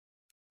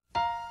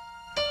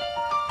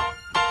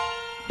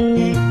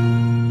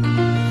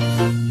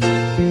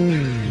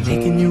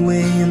Making your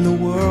way in the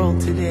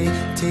world today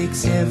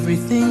takes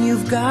everything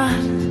you've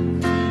got.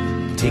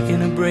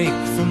 Taking a break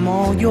from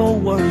all your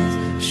worries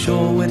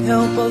sure would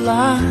help a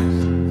lot.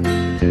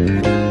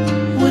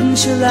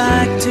 Wouldn't you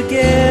like to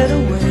get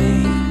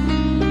away?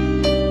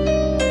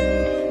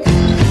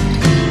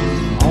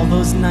 All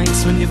those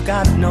nights when you've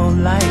got no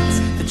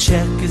lights, the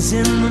check is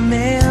in the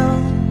mail,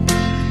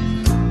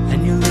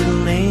 and your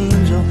little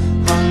angel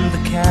hung the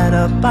cat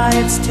up by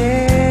its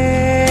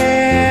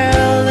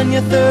tail, and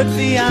your third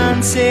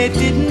fiancé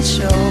didn't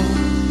show.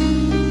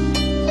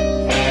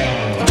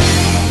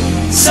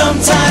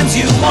 Sometimes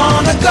you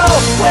wanna go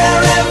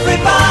where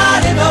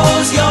everybody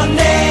knows your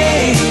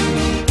name,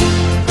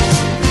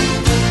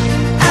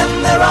 and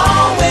they're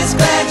always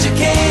glad you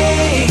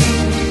came.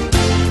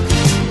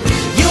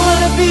 You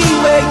wanna be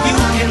where you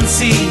can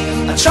see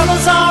our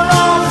troubles are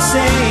all the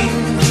same.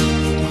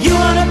 You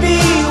wanna be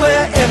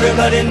where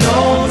everybody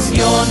knows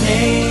your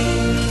name.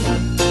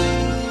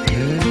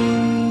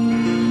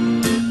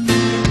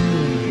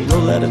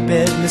 Roll out of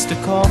bed, Mr.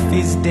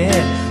 Coffee's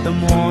dead. The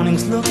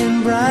morning's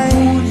looking bright,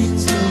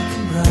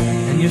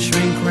 and your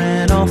shrink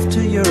ran off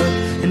to Europe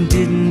and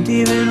didn't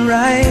even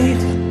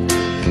write.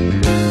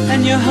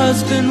 And your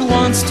husband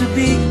wants to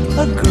be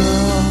a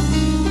girl.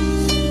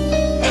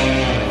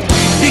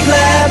 Be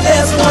glad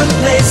there's one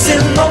place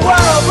in the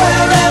world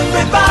where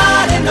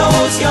everybody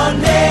knows your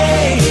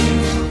name,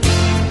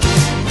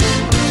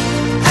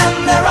 and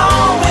they're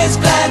always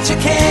glad you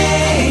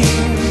came.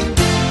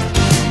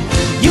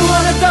 You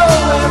wanna go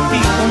where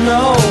people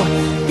know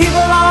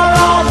people are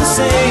all the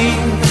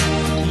same.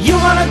 You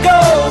wanna go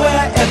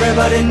where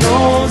everybody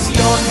knows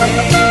your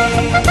name.